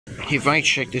Hey, Vi,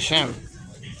 check this out.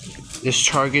 This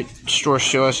Target store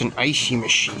still has an icy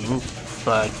machine,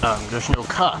 but there's no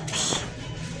cups.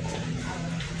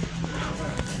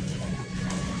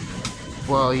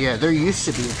 Well, yeah, there used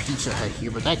to be a Pizza Hut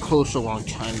here, but that closed a long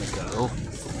time ago.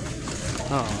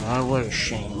 Oh, what a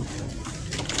shame.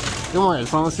 Don't worry,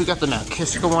 as long as we got the Mount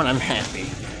Kiska one, I'm happy.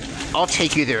 I'll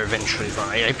take you there eventually,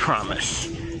 Vi, I promise.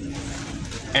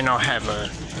 And I'll have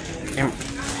a...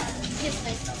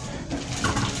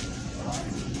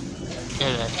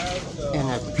 And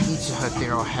at the Pizza Hut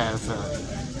there, I'll have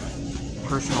a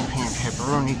personal pan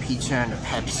pepperoni pizza and a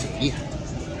Pepsi.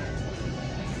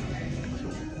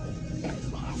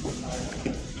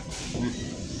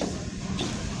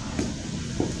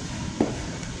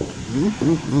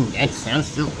 That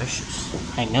sounds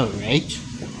delicious. I know, right?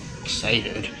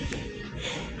 Excited.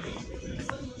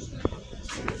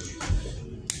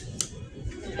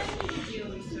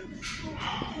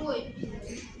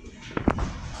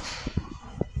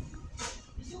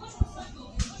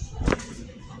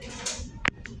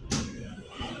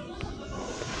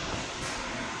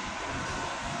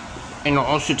 And I'll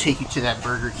also take you to that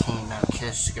Burger King in Mount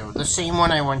Kiska, the same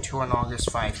one I went to on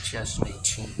August 5,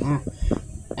 2018.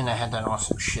 And I had that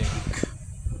awesome shake.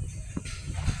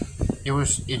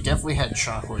 It definitely had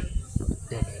chocolate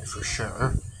in it, for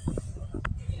sure.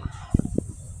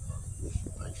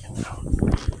 But, you know,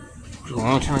 it was a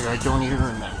long time ago, I don't even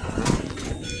remember.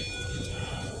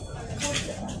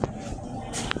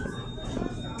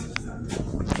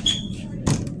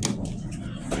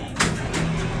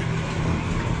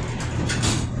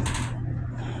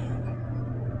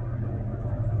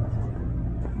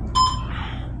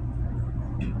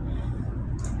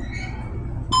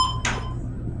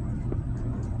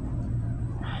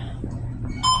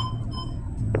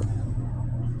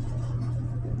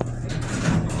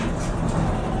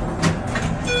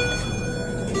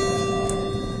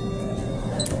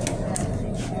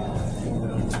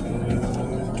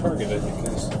 Target, I think,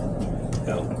 is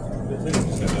L.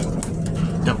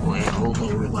 Double L,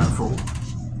 lower level,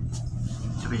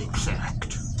 to be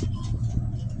exact.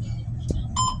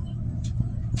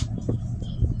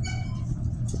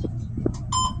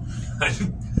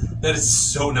 That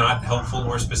is so not helpful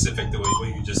or specific the way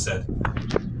what you just said.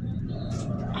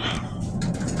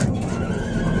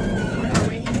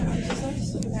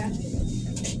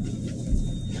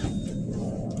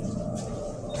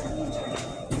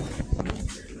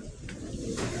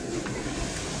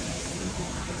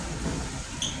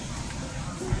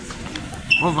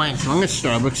 Well, fine, as long as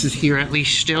Starbucks is here, at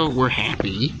least still, we're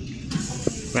happy.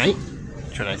 Right?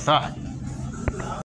 That's what I thought.